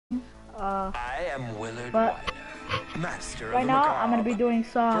I am Willard but Wyler, master right of now macabre. I'm gonna be doing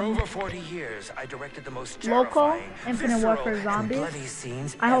For some over 40 years, I directed the most local terrifying, Infinite visceral, Warfare and zombies. bloody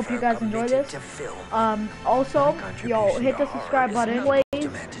scenes I hope you ever guys enjoy committed this. to film. Also, yo, hit the to subscribe horror is button. not Blaze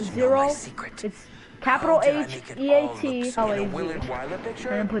ultimate. Did you know my 0. secret? It's capital How did I H make it E A all T look so- L in A a Z, Willard Wyler picture?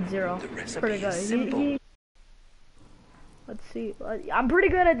 and then put 0. The recipe Pretty is good. simple. Let's see. I'm pretty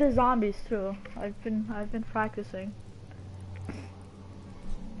good at the zombies too. I've been practicing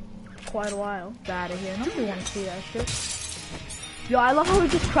quite a while. Get out of here. Nobody wants to see that shit. Yo, I love how he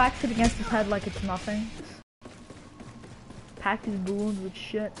just cracks it against his head like it's nothing. Pack these balloons with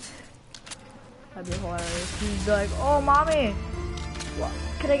shit. That'd be hilarious. He'd be like, "Oh, mommy, what?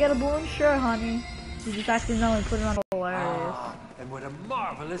 Can I get a balloon?" "Sure, honey." He just accidentally put it on. Hilarious. And what a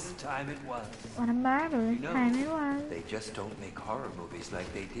marvelous time it was. What a marvelous time it was. They just don't make horror movies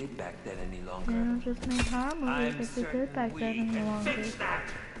like they did back then any They longer. don't just make horror movies like they did back then any longer.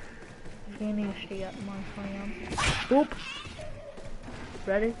 Gaining shit up my phone. Boop.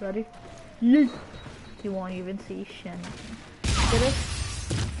 Ready? Ready? Yeet. You won't even see shit. Get it?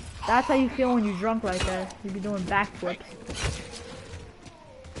 That's how you feel when you're drunk like that. You be doing backflips.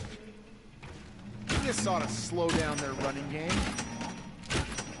 You just ought to slow down their running game.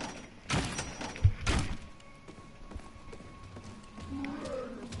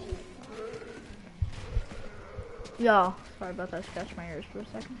 Yo, sorry about that. Scratch my ears for a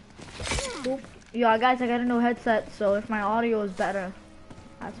second. Boop. Yo, guys, I got a new headset, so if my audio is better,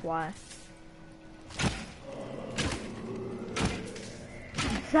 that's why.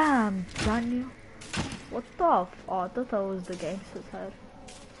 Damn, Daniel. What the f? Oh, I thought that was the gangster's head.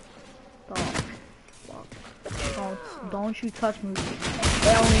 The fuck? Don't you touch me,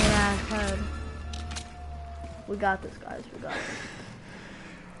 alien ass head. We got this, guys. We got this.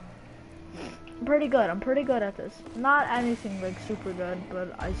 I'm pretty good at this. Not anything like super good,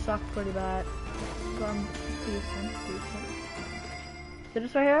 but I suck pretty bad. But I'm decent. See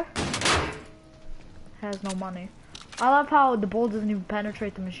this right here? Has no money. I love how the bullet doesn't even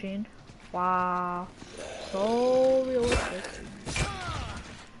penetrate the machine. Wow. So realistic.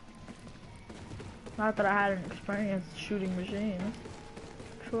 Not that I had an experience shooting machines.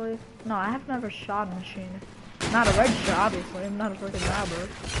 Actually, no, I have never shot a machine. Not a register, obviously. I'm not a freaking robber.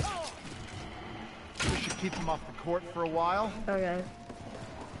 We should keep them off the court for a while. Okay.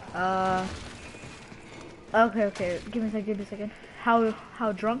 Okay. Give me a second.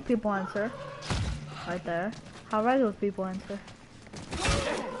 How drunk people answer. Right there. How regular people answer.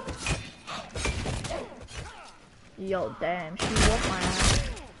 Yo, damn, she whooped my ass.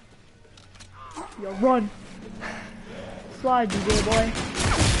 Yo, run. Slide, you gay boy.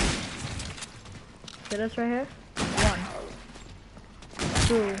 See this right here? 1,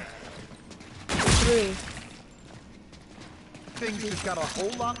 2, 3. Things just got a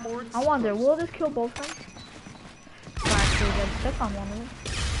whole lot more. I wonder, will this kill both of them? I'll actually get stuck on one of them.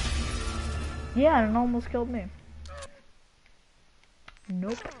 Yeah, and it almost killed me.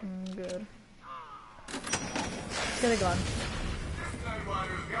 Nope, I'm good. Get a gun.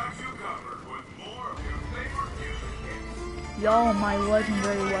 Yo, my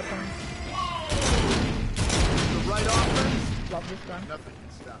legendary weapon. The right offense. Love this gun. Nothing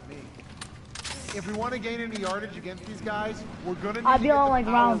can stop me. If we want to gain any yardage against these guys, we're gonna need I'll to be get on the like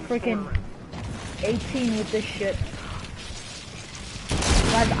power round restored. freaking 18 with this shit.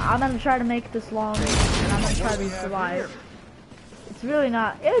 Guys, I'm gonna try to make this long, and I'm gonna try to survive. It's really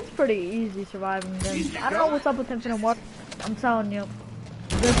not. It's pretty easy surviving this. I don't know what's up with Infinite Warfare. I'm telling you,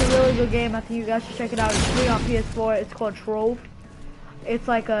 it's a really good game. I think you guys should check it out. It's free on PS4. It's called Trove. It's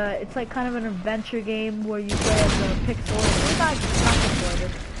like kind of an adventure game where you play as a pixel. It's not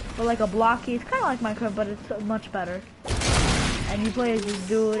pixelated, but like a blocky. It's kind of like Minecraft, but it's much better. And you play as this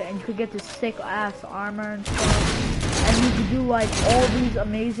dude, and you could get this sick ass armor and stuff. And you could do like all these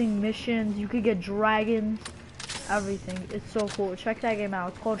amazing missions. You could get dragons, everything. It's so cool. Check that game out.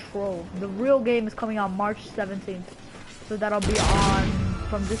 It's called Trove. The real game is coming out March 17th. So that'll be on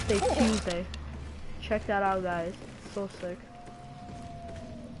from this day Tuesday. Check that out, guys. It's so sick.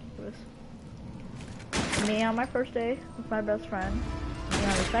 Me on my first day with my best friend. Me on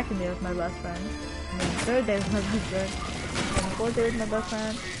the second day with my best friend. Me on the third day with my best friend. Me on the fourth day with my best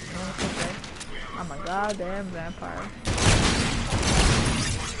friend. Me on the fifth day. I'm a goddamn vampire.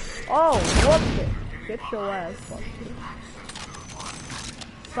 Oh, whoops it. Get your ass fucked.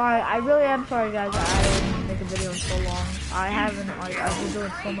 Sorry, I really am sorry, guys. I didn't make a video in so long. I haven't, like, I've been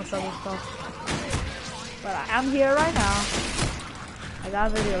doing so much other stuff. But I'm here right now. I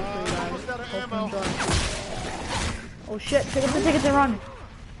got videos for you guys. Hope you enjoy. Oh shit, pick up the tickets and run.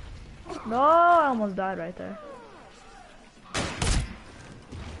 No, I almost died right there.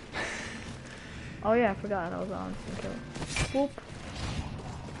 Oh yeah, I forgot. I was on instant kill. Boop.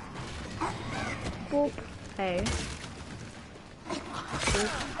 Boop. Hey.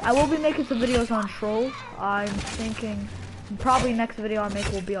 Boop. I will be making some videos on trolls. I'm thinking probably next video I make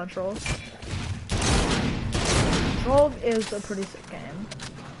will be on trolls. Trolls is a pretty sick game.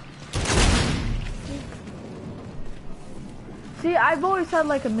 See, I've always had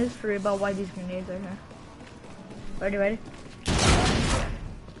like a mystery about why these grenades are here. Ready?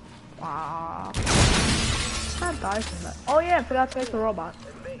 Wow. Can't die from that. Oh yeah, I forgot to make the robot.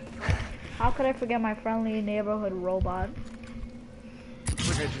 How could I forget my friendly neighborhood robot? Looks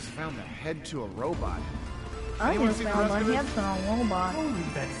like I just found the head to a robot. I Anyone just see the found rest a of it? handsome on robot.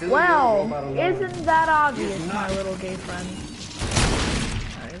 That silly Well, robot alone. isn't that obvious, my little gay friend?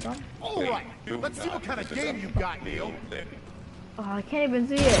 There you go. Alright, let's see what kind of game you got, Neil. Oh, I can't even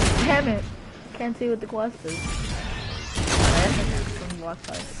see it. Damn it. Can't see what the quest is. From the left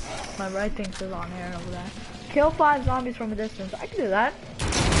side. My right thing says on air over there. Kill 5 zombies from a distance. I can do that.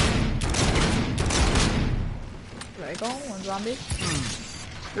 There you go. 1 zombie.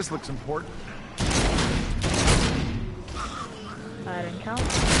 This looks important. I didn't count.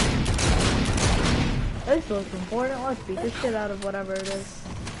 This looks important. Let's beat this shit out of whatever it is.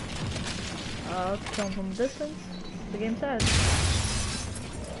 Let's kill him from a distance. The game says.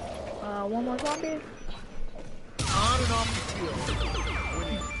 1 more zombie. On and off the field.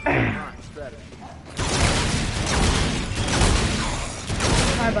 Winning not strategy.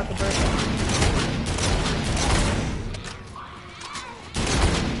 Sorry about the bird.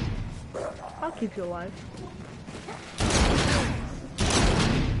 I'll keep you alive.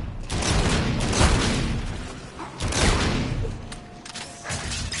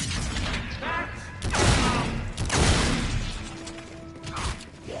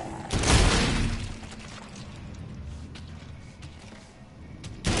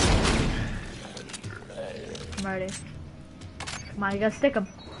 I'm ready. Come on, you gotta stick him.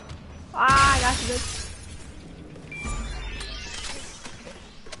 Ah, I got you good.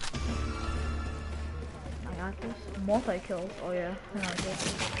 I got this. Multi-kills. Oh yeah. I got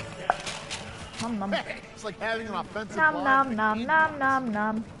this. Nom nom. It's like having an offensive Nom line. nom nom nom nom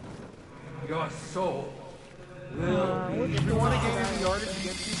nom. You're so Which If we one? want to gain any yardage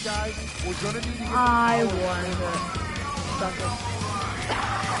against these guys, we're gonna need to get the I power. wonder. Suck it.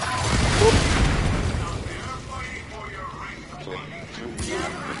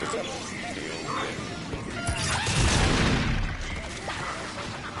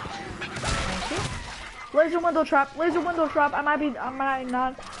 Laser window trap, laser window trap. I might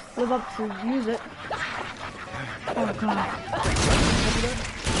not live up to use it. Oh god.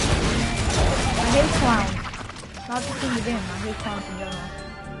 I hate clowns. Not just in the game, I hate clowns in general.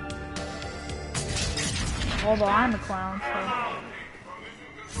 Although I'm a clown, so.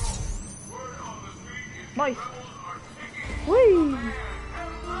 Nice. Whee!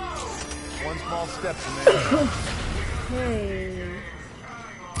 One small step from there. Hey.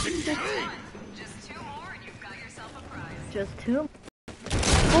 Just 2.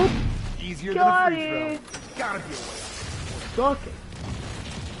 Oop. Easier Got than a free it. throw. Gotta be a way. Suck it.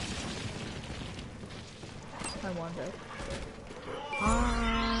 I wonder.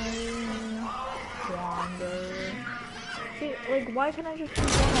 See, like, why can't I just do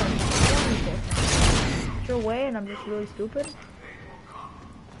that? Is there a way and I'm just really stupid?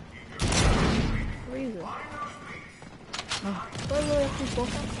 Reason. Oh, do I really have to use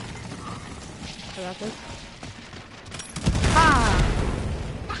both? I got this. Ah!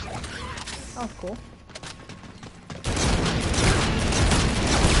 That was cool.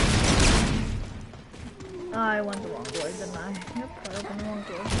 I went the wrong way, didn't I? Yep, I opened the wrong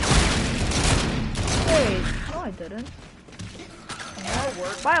door. Wait, no I didn't.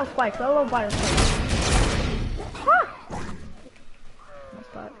 Bio spikes, I love bio spikes. Ah!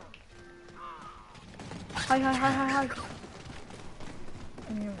 Almost died. Hi.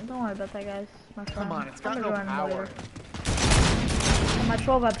 Don't worry about that, guys. My friend. Come on, it's got I'm no gonna join him power. later. When my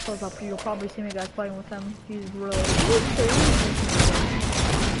 12 episode's up, you'll probably see me guys playing with him. He's really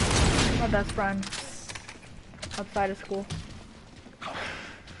my best friend. Outside of school.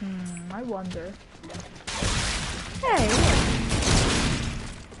 I wonder. Hey!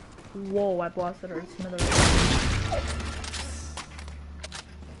 Whoa, I blasted her in smithereens.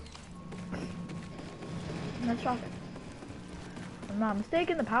 Nice rocket. If I'm not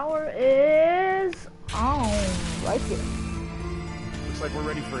mistaken, the power is on right here. Looks like we're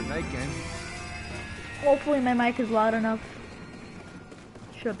ready for a night game. Hopefully my mic is loud enough.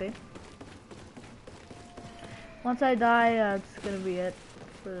 Should be. Once I die, it's gonna be it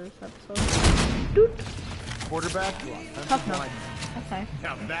for this episode. Dude. Quarterback, Tough offensive enough. line. Okay.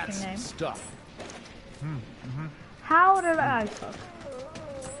 Now that's Good name. stuff. How did I suck?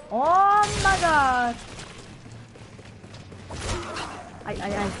 Oh my god! I.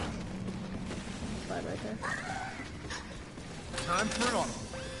 Slide right there. Time for an auto.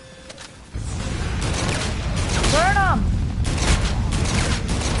 Burn him!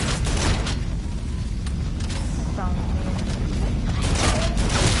 Sounds mean.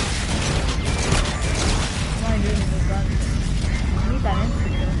 What am I doing with this gun? I need that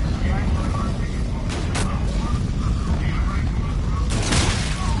instant kill.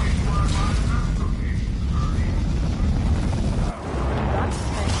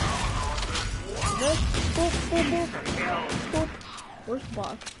 Boop, boop, boop. Boop. Where's the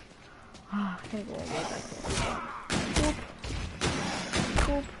boss? I can't go all the way back there. Boop.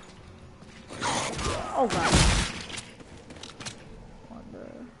 Boop. Oh god.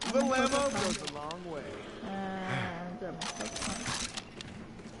 Little ammo goes a long way. And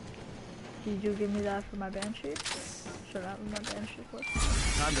did you give me that for my banshee? Should I have my banshee for?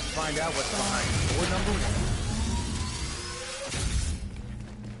 Time to find out what's behind door number 1.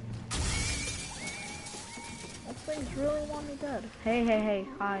 Things really want me dead. Hey,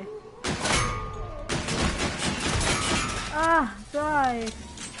 hi. Ah, die.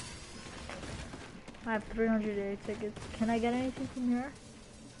 I have 308 tickets. Can I get anything from here?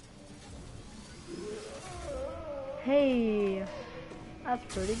 Hey, that's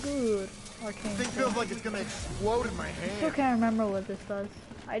pretty good. Arcane. Thing feels like it's gonna explode in my I hand. still can't remember what this does.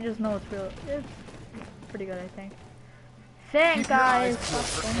 I just know it's real. It's pretty good, I think. Guys,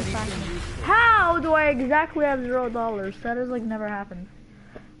 how do I exactly have $0? That has like never happened.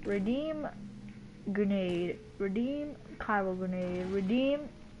 Redeem grenade, redeem Chiral grenade, redeem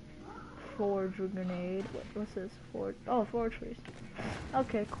forge grenade. What's this? Forge? Oh, forgeries.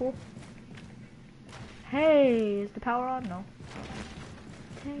 Okay, cool. Hey, is the power on? No.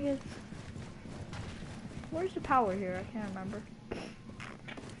 Dang it. Where's the power here? I can't remember.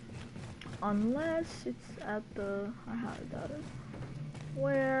 Unless it's at the... I highly doubt it.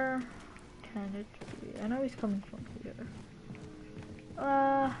 Where can it be? I know he's coming from here.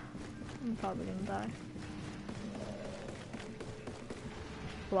 I'm probably gonna die.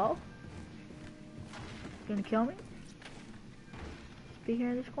 Hello? Gonna kill me? Just be here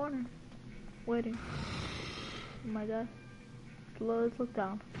in this corner. Waiting. Oh my god. Let's look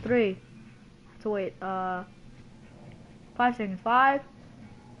down. 3. So wait, 5 seconds. 5,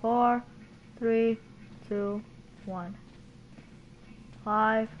 4, 3, 2, 1.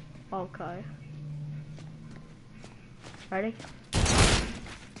 5. Okay. Ready?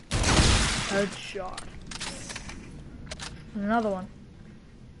 Headshot. Another one.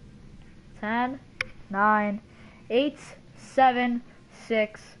 10, 9, 8, 7,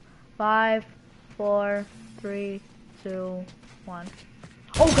 6, 5, 4, 3, 2, 1.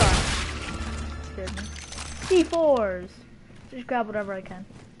 Oh god! Scared me. C4s! Just grab whatever I can.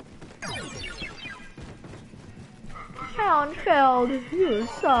 Hound failed. You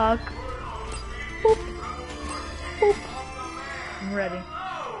suck. Boop. Boop. I'm ready.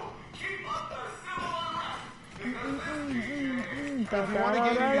 If we want to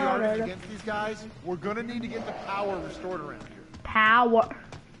gain any yardage against these guys, we're gonna need to get the power restored around here. Power.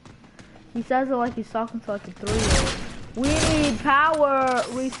 He says it like he's talking to like a 3-year-old. We need power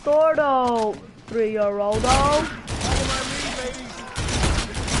restored, 3-year-old. I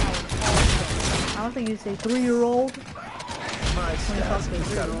don't think you say 3-year-old. My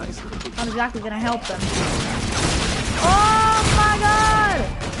I'm not exactly gonna help them. Oh my god!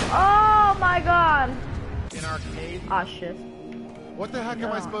 Oh my god! in arcade. Ah shit. What the heck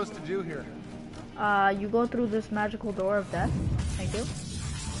am I supposed to do here? You go through this magical door of death. Thank you.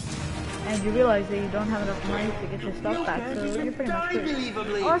 And you realize that you don't have enough money to get your stuff back, so you're pretty much free.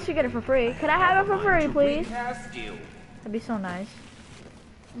 Unless you get it for free. Can I have it for free, please? That'd be so nice.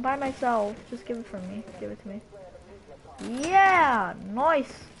 By myself. Just give it for me. Give it to me. Yeah!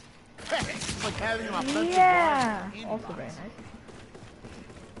 Nice! It's like having an offensive Yeah! line. Also very nice.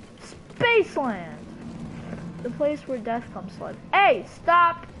 Spaceland! The place where death comes sled. Hey!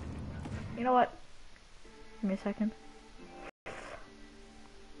 Stop! You know what? Give me a second.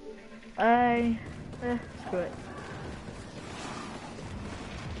 Screw it.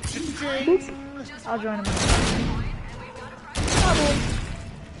 Boop. I'll join him.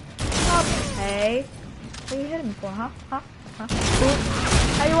 Hey. What are you hitting me for, huh? Huh? Boop.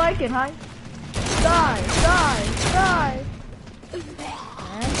 How you like it, huh? Die! Die! Die! And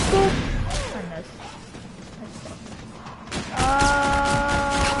boop! I missed.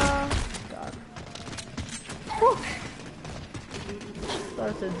 God. Whew. Thought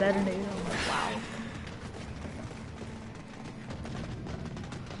it said detonator. I'm like, wow.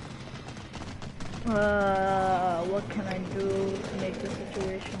 What can I do to make the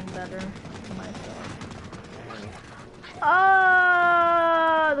situation better for myself?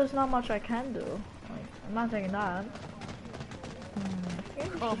 There's not much I can do. Like, I'm not taking that.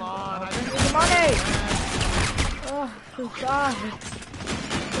 Come on, I Give me the money! Oh, just die.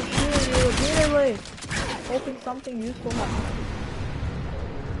 Just shooting you repeatedly. Hoping something useful happens.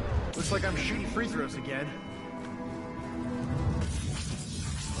 Looks like I'm shooting free throws again.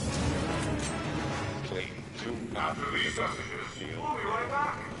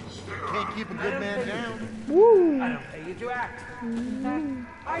 Can't keep a good man down. Woo! I don't pay you to act. In fact,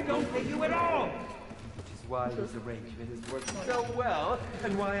 I don't pay you at all. Which is why this arrangement is working so well,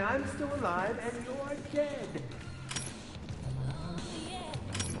 and why I'm still alive and you're dead.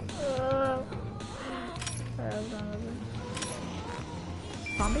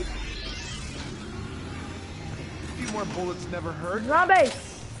 Zombies? A few more bullets never hurt. Zombies!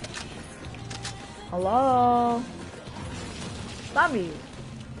 Hello? Zombies!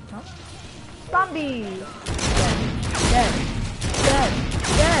 Huh? Zombies! Dead. Dead. Dead.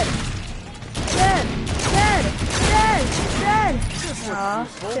 Dead. Dead. Dead. Dead. Aw,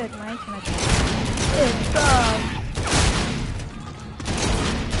 shit, my internet. It's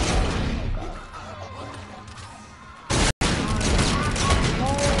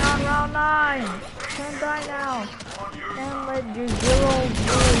only on round 9. Can't die now. Can't let your zero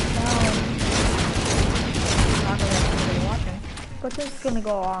voice down. Not gonna let anybody watching. But this is gonna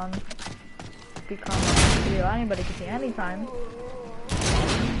go on. Become a video anybody can see anytime.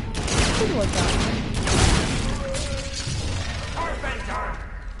 Could work out.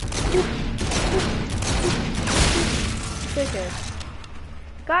 Take it.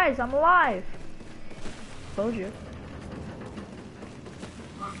 Guys, I'm alive. Told you.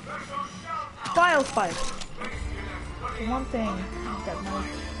 File fight. The one thing that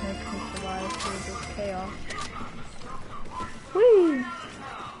might make me survive through this chaos. Whee!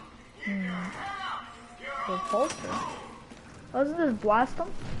 Repulsor. Doesn't this blast them?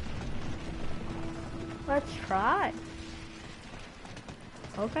 Let's try.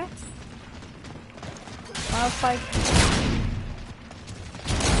 Okay. File fight.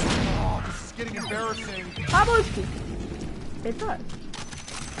 Oh, this is getting embarrassing. Babushki. It does.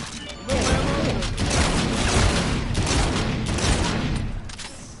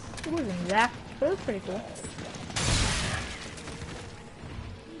 It wasn't exact, but it was pretty cool.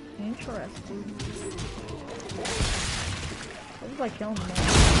 Interesting. It was like killing them.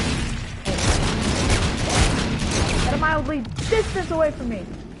 Hey. Get a mildly distance away from me.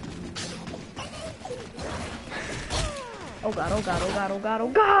 Oh god, oh god, oh god, oh god, oh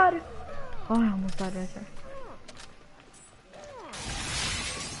god! Oh, I almost died right there.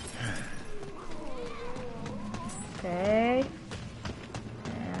 Okay.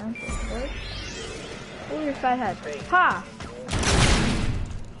 And push. Oh, your fat head. Ha!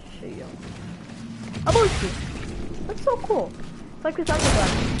 See ya. A booster! That's so cool. It's like this other guy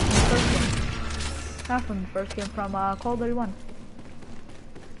from the first game. Not from the first game, from Call of Duty 1.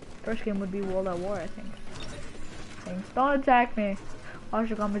 First game would be World at War, I think. Thanks. Don't attack me. Watch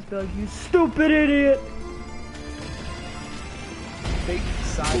the comments be like, you stupid idiot! Fate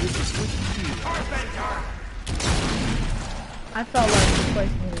decided to switch to you. I felt like this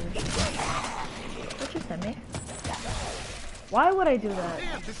place needed a shot. What just hit me? Why would I do that?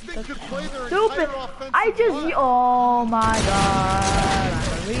 Damn, this thing That's could play their stupid! entire offensive I just... line. Oh my god. I'm a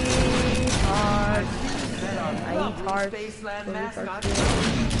retard. I eat hearts. Spaceland So mascot.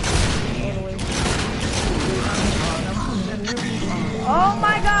 totally. Oh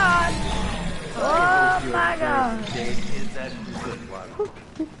my god! Oh my god! Is that good one?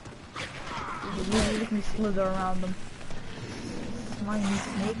 You make me slither around them. Slimy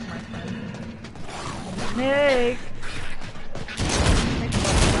snake, my friend. Snake! Snake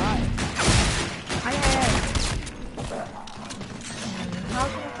must die. Hi. How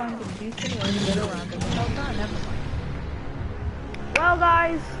can I find a decent way to get around them without that? Never mind. Well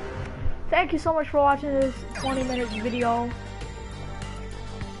guys, thank you so much for watching this 20-minute video.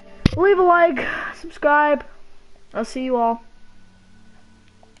 Leave a like, subscribe. I'll see you all.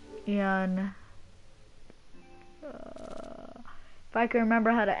 And if I can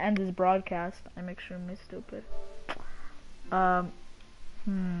remember how to end this broadcast, I'm extremely stupid.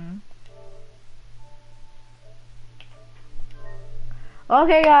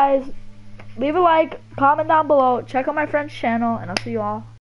 Okay guys, leave a like, comment down below, check out my friend's channel, and I'll see you all